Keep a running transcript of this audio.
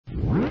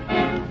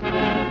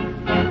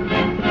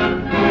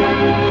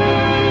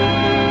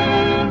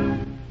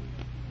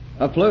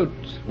Afloat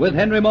with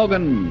Henry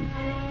Morgan.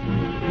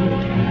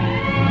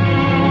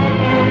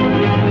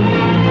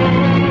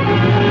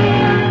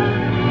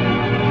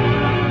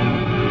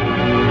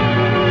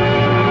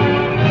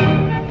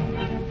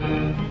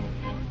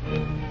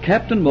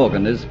 Captain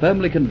Morgan is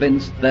firmly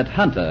convinced that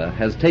Hunter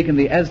has taken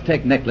the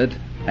Aztec necklet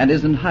and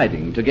is in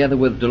hiding together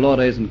with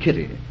Dolores and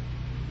Kitty.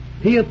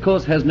 He, of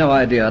course, has no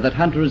idea that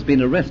Hunter has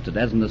been arrested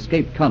as an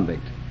escaped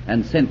convict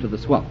and sent to the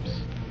swamps.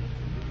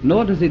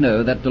 Nor does he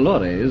know that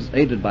Dolores,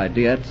 aided by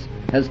Dietz,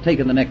 has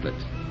taken the necklet,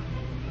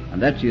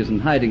 and that she is in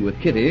hiding with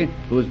Kitty,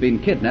 who has been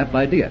kidnapped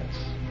by Dietz.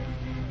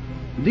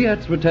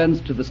 Dietz returns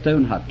to the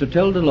stone hut to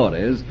tell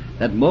Dolores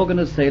that Morgan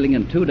is sailing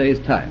in 2 days'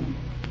 time.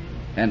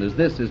 And as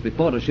this is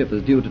before a ship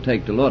is due to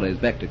take Dolores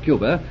back to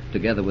Cuba,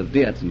 together with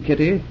Dietz and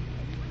Kitty,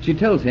 she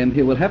tells him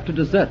he will have to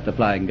desert the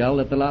Flying Gull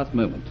at the last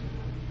moment.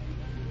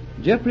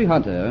 Jeffrey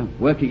Hunter,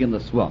 working in the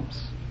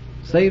swamps,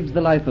 saves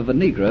the life of a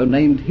Negro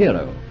named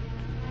Hero.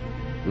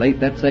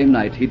 Late that same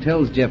night, he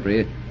tells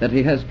Jeffrey that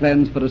he has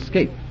plans for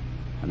escape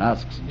and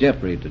asks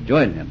Jeffrey to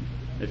join him.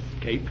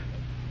 Escape?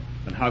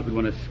 But how could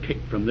one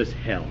escape from this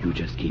hell? You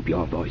just keep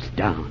your voice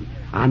down.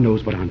 I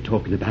knows what I'm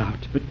talking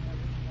about. But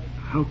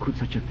how could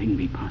such a thing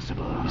be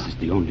possible? This is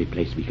the only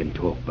place we can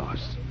talk,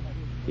 boss.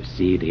 You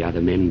see, the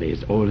other men,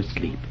 they's all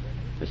asleep.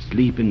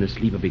 Asleep in the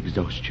sleep of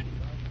exhaustion.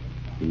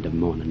 In the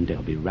morning,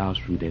 they'll be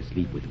roused from their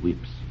sleep with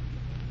whips.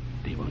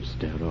 They won't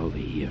stir all they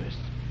hear us.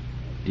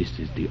 This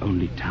is the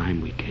only time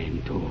we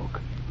can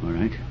talk. All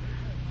right.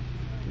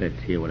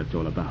 Let's hear what it's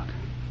all about.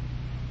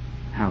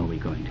 How are we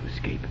going to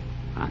escape?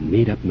 I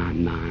made up my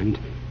mind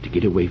to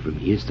get away from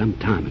here some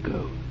time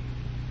ago.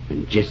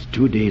 And just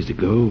 2 days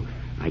ago,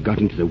 I got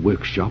into the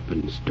workshop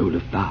and stole a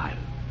file.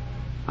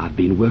 I've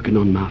been working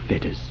on my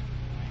fetters.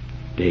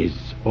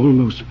 They's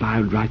almost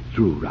filed right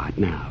through right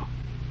now.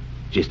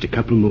 Just a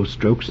couple more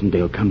strokes and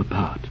they'll come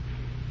apart.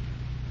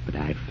 But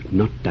I've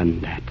not done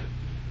that.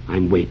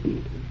 I'm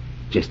waiting,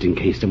 just in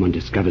case someone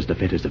discovers the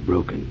fetters are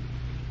broken.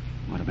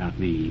 What about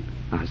me?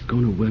 I was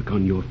going to work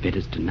on your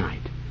fetters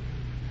tonight,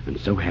 and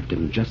so have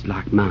them just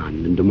like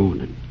mine in the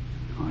morning.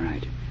 All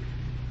right.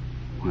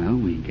 Well,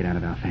 we get out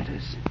of our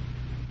fetters.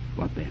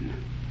 What then?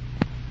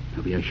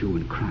 There'll be a hue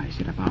and cry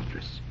set up after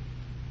us.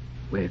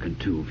 Where can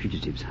 2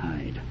 fugitives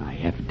hide? I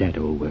have that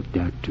all worked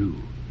out, too.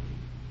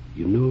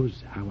 You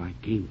knows how I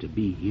came to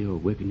be here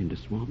working in the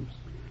swamps?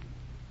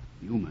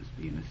 You must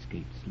be an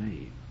escaped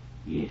slave.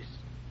 Yes.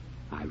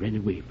 I ran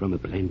away from a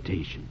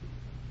plantation.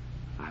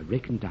 I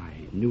reckoned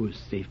I knew a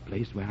safe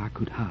place where I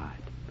could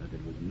hide. But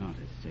it was not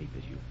as safe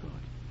as you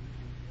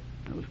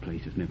thought. Those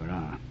places never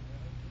are.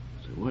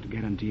 So what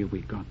guarantee have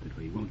we got that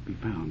we won't be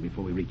found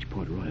before we reach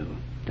Port Royal?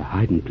 The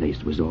hiding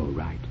place was all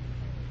right.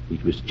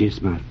 It was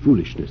just my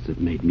foolishness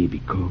that made me be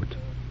caught.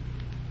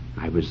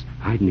 I was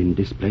hiding in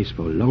this place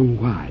for a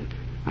long while.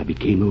 I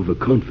became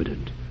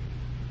overconfident.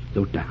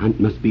 Thought the hunt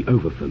must be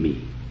over for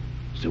me.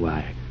 So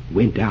I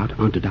went out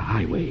onto the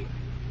highway.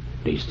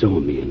 They saw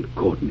me and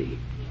caught me.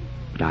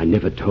 But I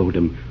never told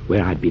them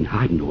where I'd been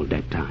hiding all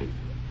that time.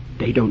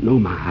 They don't know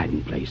my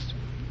hiding place.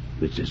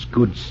 It's as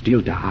good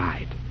still to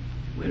hide.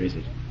 Where is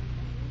it?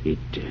 It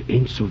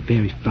ain't so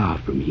very far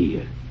from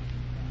here.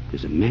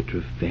 As a matter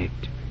of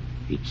fact,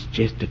 it's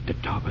just at the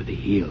top of the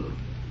hill.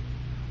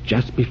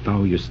 Just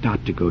before you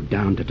start to go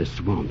down to the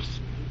swamps.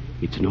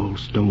 It's an old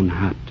stone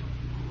hut.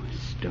 Oh, a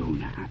stone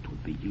hut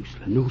would be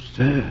useless. No,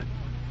 sir.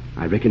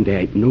 I reckon there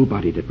ain't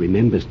nobody that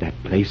remembers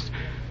that place.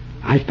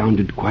 I found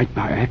it quite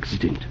by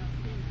accident.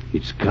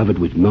 It's covered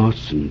with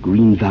moss and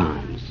green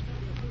vines.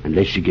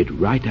 Unless you get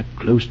right up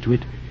close to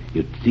it,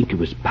 you'd think it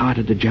was part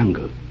of the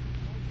jungle.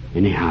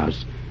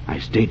 Anyhows, I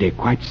stayed there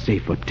quite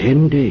safe for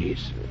 10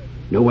 days.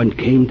 No one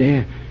came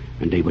there,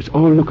 and they was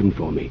all looking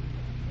for me.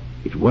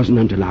 It wasn't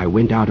until I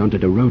went out onto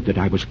the road that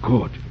I was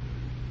caught.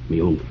 My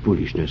own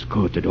foolishness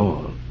caused it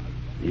all.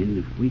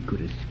 Then if we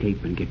could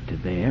escape and get to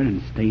there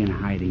and stay in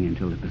hiding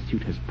until the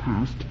pursuit has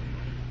passed,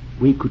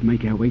 we could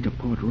make our way to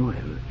Port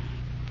Royal.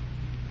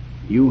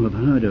 You have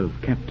heard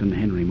of Captain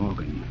Henry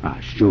Morgan. I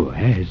sure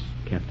has.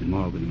 Captain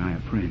Morgan and I are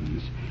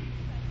friends.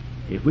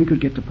 If we could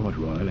get to Port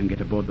Royal and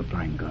get aboard the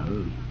Flying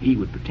Gull, he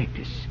would protect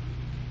us.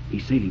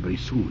 He's sailing very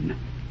soon.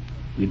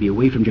 We'll be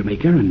away from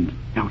Jamaica and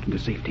out into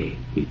safety.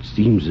 It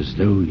seems as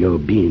though your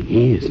being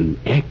here is an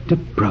act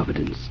of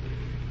providence.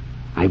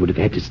 I would have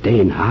had to stay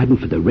in hiding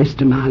for the rest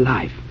of my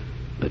life.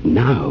 But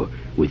now,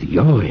 with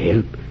your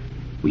help,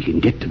 we can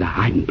get to the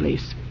hiding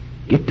place,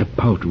 get to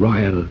Port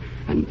Royal,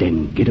 and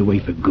then get away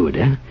for good,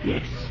 eh?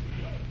 Yes.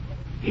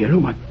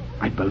 Hero,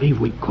 I believe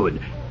we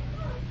could.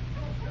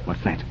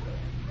 What's that?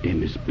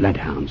 Them is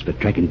bloodhounds for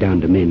tracking down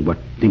the men what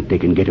think they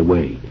can get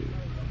away.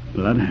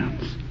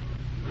 Bloodhounds?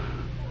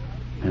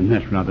 And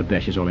that rather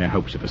dashes all our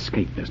hopes of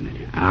escape, doesn't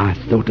it? I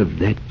thought of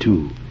that,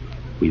 too.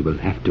 We will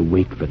have to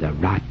wait for the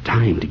right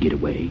time to get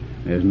away.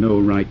 There's no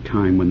right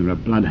time when there are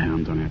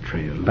bloodhounds on our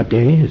trail. But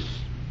there is.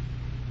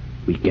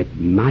 We get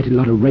mighty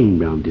lot of rain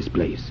round this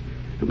place.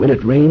 And when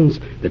it rains,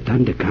 the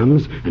thunder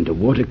comes and the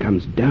water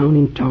comes down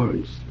in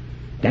torrents.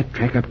 That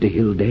track up the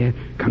hill there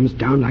comes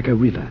down like a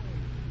river.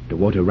 The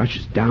water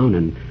rushes down,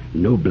 and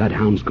no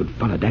bloodhounds could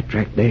follow that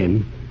track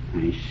then.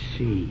 I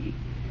see.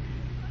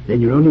 Then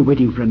you're only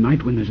waiting for a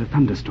night when there's a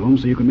thunderstorm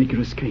so you can make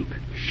your escape.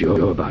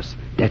 Sure, boss.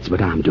 That's what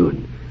I'm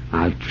doing.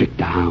 I'll trick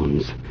the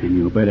hounds. And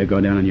you better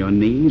go down on your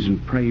knees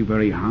and pray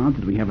very hard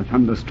that we have a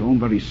thunderstorm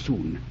very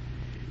soon.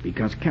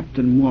 Because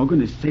Captain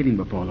Morgan is sailing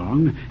before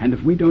long, and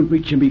if we don't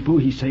reach him before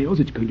he sails,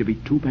 it's going to be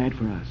too bad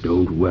for us.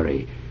 Don't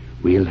worry.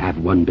 We'll have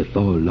one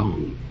before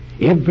long.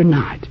 Every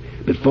night,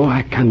 before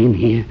I come in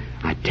here,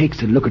 I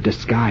takes a look at the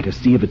sky to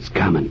see if it's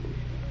coming.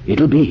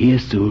 It'll be here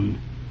soon.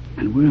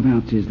 And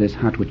whereabouts is this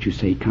hut which you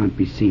say can't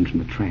be seen from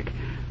the track?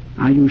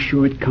 Are you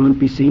sure it can't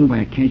be seen by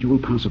a casual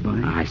passerby?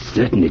 I'm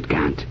certain it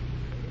can't.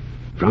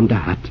 From the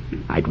hut,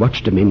 I'd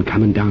watched the men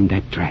coming down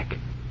that track.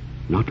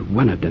 Not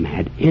one of them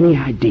had any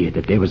idea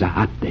that there was a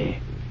hut there.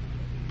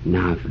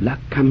 Now, if luck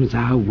comes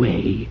our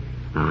way,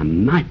 I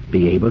might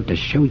be able to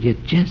show you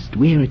just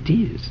where it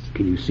is.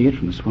 Can you see it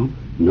from the swamp?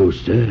 No,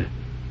 sir.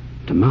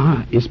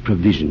 Tomorrow is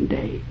provision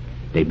day.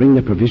 They bring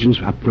the provisions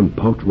up from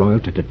Port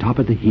Royal to the top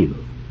of the hill.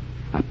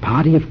 A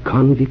party of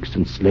convicts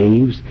and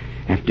slaves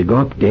have to go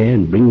up there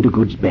and bring the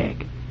goods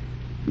back.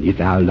 If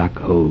our luck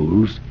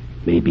holds,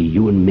 maybe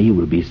you and me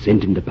will be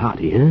sent in the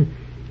party, huh?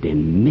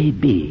 Then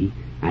maybe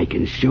I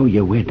can show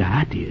you where the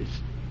hut is.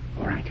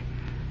 All right.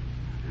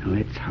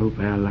 Let's hope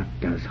our luck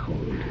does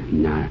hold.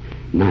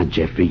 Now,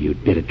 Jeffrey,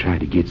 you'd better try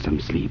to get some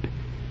sleep.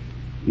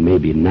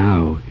 Maybe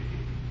now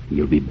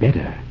you'll be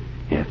better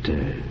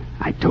after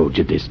I told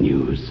you this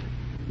news.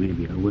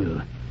 Maybe I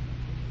will.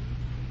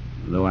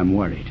 Though I'm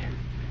worried.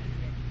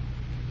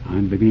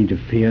 I'm beginning to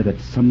fear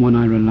that someone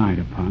I relied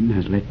upon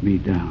has let me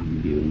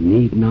down. You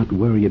need not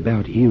worry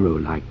about Hero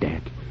like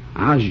that.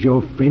 I's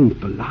your friend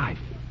for life.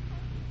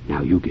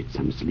 Now you get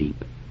some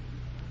sleep.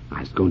 I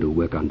was going to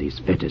work on these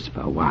fetters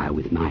for a while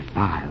with my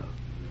file.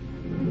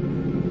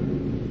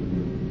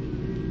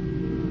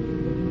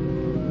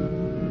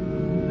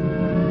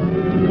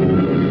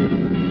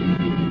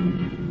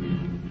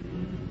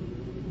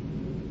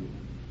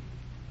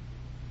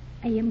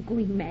 I am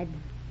going mad.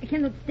 I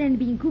cannot stand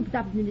being cooped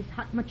up in this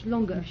hut much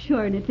longer.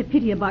 Sure, and it's a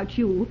pity about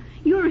you.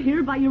 You're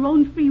here by your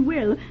own free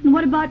will. And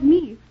what about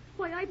me?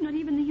 Why, I've not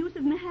even the use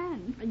of my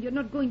hands. And you're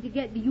not going to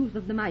get the use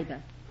of them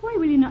either. Why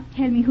will you not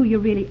tell me who you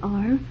really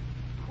are?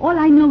 All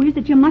I know is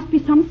that you must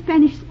be some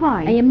Spanish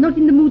spy. I am not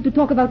in the mood to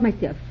talk about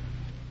myself.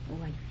 Oh,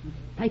 I feel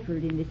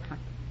stifled in this hut.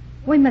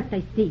 Why must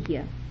I stay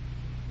here?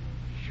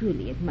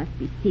 Surely it must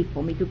be safe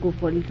for me to go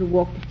for a little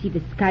walk to see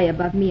the sky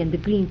above me and the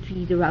green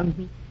trees around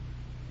me.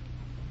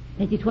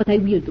 That is what I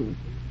will do.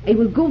 I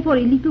will go for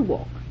a little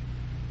walk.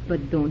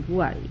 But don't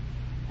worry.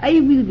 I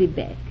will be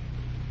back.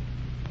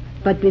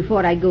 But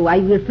before I go, I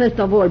will first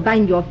of all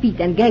bind your feet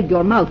and gag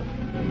your mouth.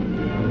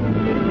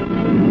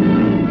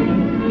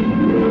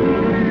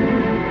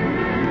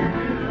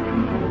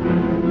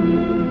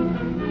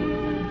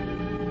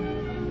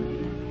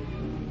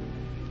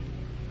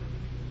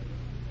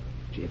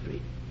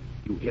 Jeffrey,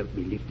 you help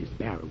me lift this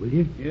barrel, will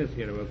you? Yes,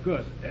 Hero, of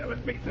course.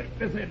 Let me take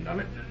this end of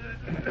it.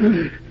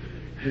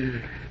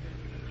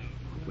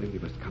 When we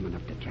was coming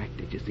up the track,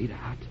 did you see the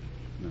hut?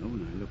 No,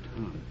 and I looked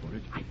hard for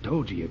it. I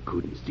told you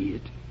couldn't see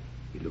it.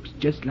 It looks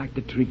just like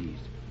the trees.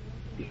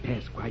 We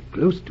passed quite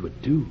close to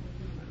it, too.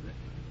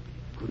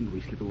 Couldn't we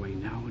slip away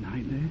now and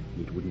hide there?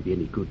 It wouldn't be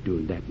any good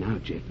doing that now,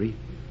 Jeffrey.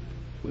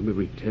 When we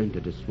return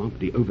to the swamp,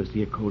 the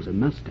overseer calls a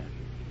muster.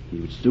 He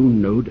would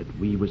soon know that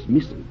we was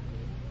missing.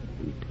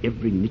 And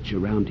every niche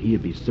around here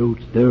be so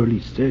thoroughly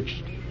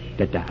searched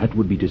that the hut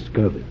would be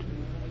discovered.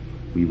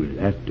 We will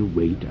have to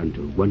wait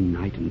until one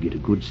night and get a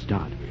good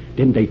start.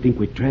 Then they think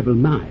we travel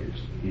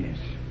miles. Yes,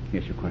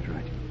 you're quite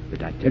right.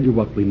 But I tell you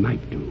what we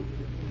might do.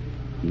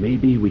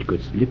 Maybe we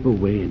could slip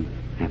away and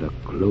have a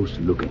close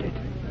look at it.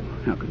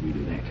 How could we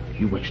do that?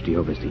 You watch the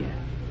overseer.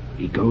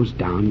 He goes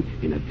down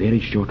in a very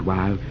short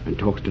while and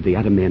talks to the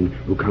other men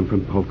who come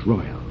from Port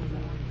Royal.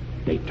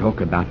 They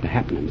talk about the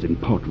happenings in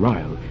Port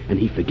Royal, and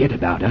he forget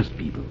about us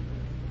people.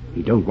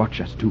 He don't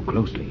watch us too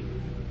closely.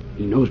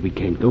 He knows we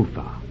can't go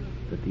far.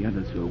 But the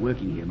others who are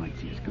working here might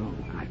see us go.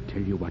 I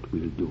tell you what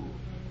we'll do.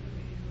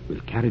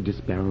 We'll carry this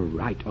barrel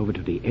right over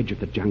to the edge of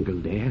the jungle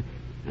there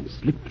and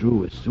slip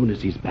through as soon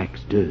as his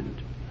back's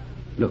turned.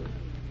 Look,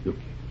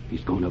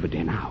 he's going over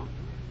there now.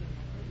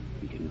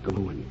 We can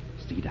go and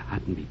see the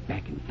hut and be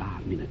back in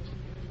 5 minutes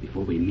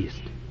before we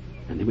missed,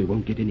 and then we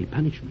won't get any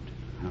punishment.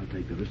 I'll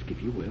take the risk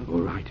if you will.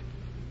 All right.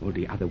 All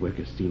the other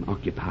workers seem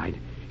occupied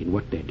in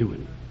what they're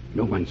doing.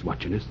 No one's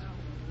watching us.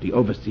 The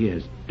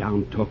overseer's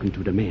down talking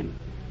to the men.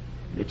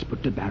 Let's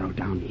put the barrel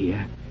down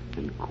here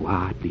and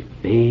quietly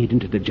fade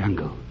into the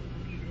jungle.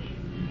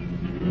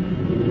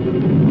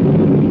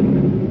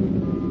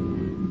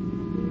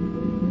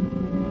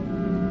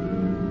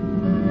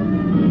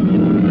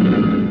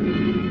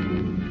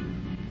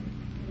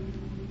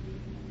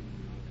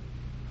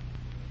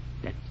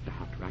 That's the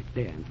hut right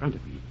there in front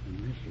of you.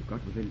 Unless you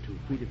got within 2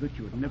 feet of it,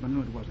 you would never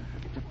know it was a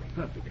hut. It's a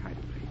perfect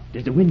hiding place.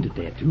 There's a window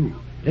there, too.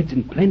 Let's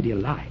in plenty of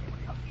light.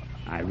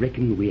 I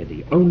reckon we're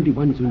the only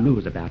ones who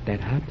knows about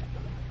that hut.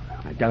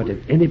 I doubt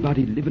if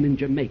anybody living in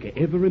Jamaica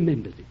ever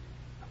remembers it.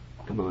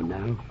 Come on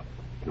now.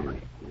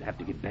 We'll have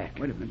to get back.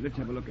 Wait a minute. Let's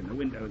have a look in the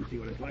window and see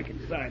what it's like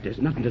inside. There's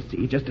nothing to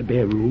see, just a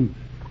bare room.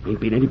 Ain't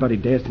been anybody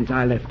there since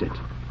I left it.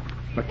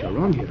 But you're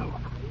wrong here, though.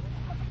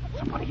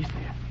 Somebody is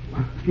there.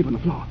 Asleep on the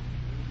floor.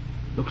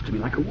 Looks to me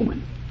like a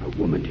woman. A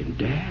woman in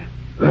there?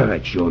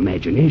 It's your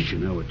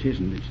imagination. No, it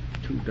isn't. It's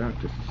too dark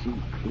to see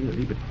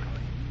clearly, but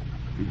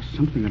there's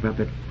something about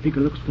that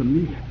figure looks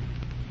familiar.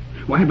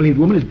 Why, I believe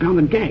the woman is bound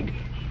and gagged.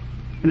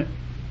 And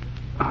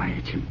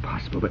it's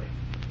impossible, but...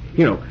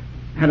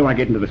 how do I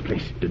get into this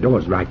place? The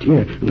door's right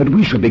here, but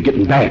we should be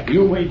getting back.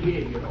 You wait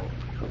here,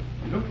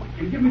 Look,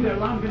 and give me the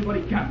alarm gun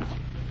when he comes.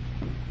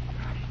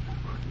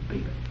 Couldn't be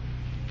it.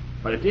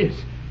 But it is.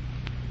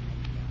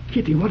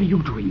 Kitty, what are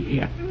you doing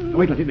here?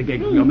 Wait till I take the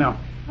gag from your mouth.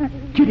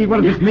 Kitty,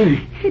 what does this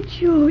mean?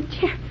 It's you,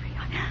 Jeffrey.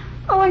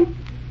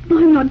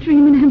 I'm not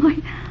dreaming, am I?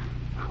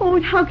 Oh,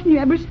 and how can you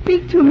ever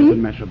speak to me?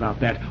 Doesn't matter about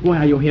that. Why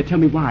are you here? Tell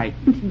me why.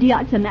 It's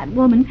Diaz and that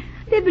woman.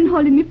 They've been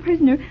holding me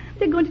prisoner.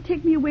 They're going to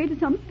take me away to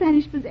some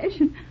Spanish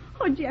possession.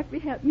 Oh, Jeffrey,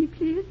 help me,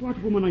 please. What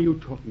woman are you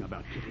talking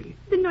about, Kitty?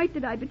 The night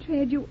that I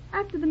betrayed you,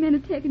 after the men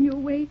had taken you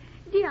away,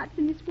 Diaz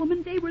and this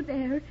woman, they were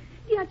there.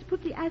 Diaz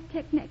put the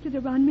Aztec necklace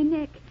around my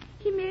neck.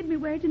 He made me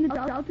wear it in the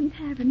Dolphin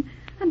Tavern.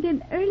 And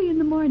then early in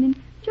the morning,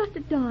 just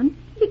at dawn,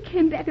 he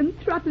came back and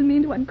throttled me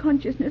into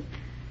unconsciousness.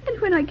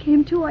 And when I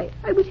came to,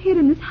 I was here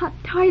in this hut,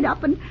 tied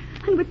up, and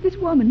with this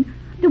woman,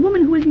 the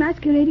woman who was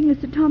masquerading as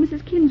Sir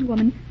Thomas's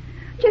kinswoman.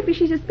 Jeffrey,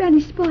 she's a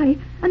Spanish spy,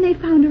 and they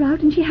found her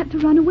out, and she had to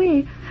run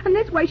away. And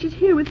that's why she's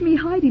here with me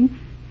hiding.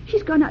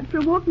 She's gone out for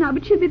a walk now,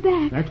 but she'll be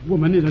back. That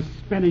woman is a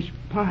Spanish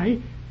spy,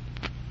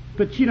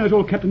 but she knows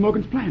all Captain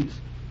Morgan's plans.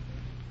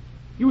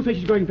 You say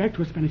she's going back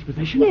to a Spanish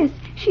possession? Yes,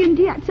 she and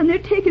Diaz, and they're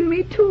taking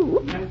me,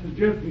 too. Master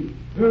Jeffrey,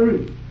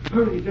 hurry,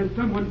 hurry. There's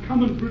someone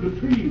coming through the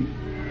trees.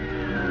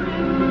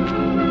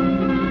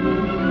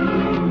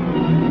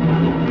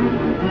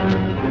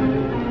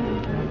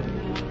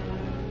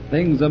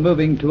 Things are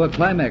moving to a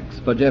climax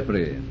for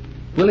Jeffrey.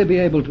 Will he be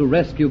able to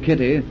rescue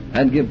Kitty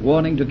and give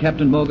warning to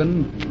Captain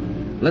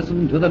Morgan?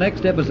 Listen to the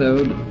next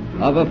episode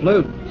of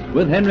Afloat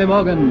with Henry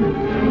Morgan.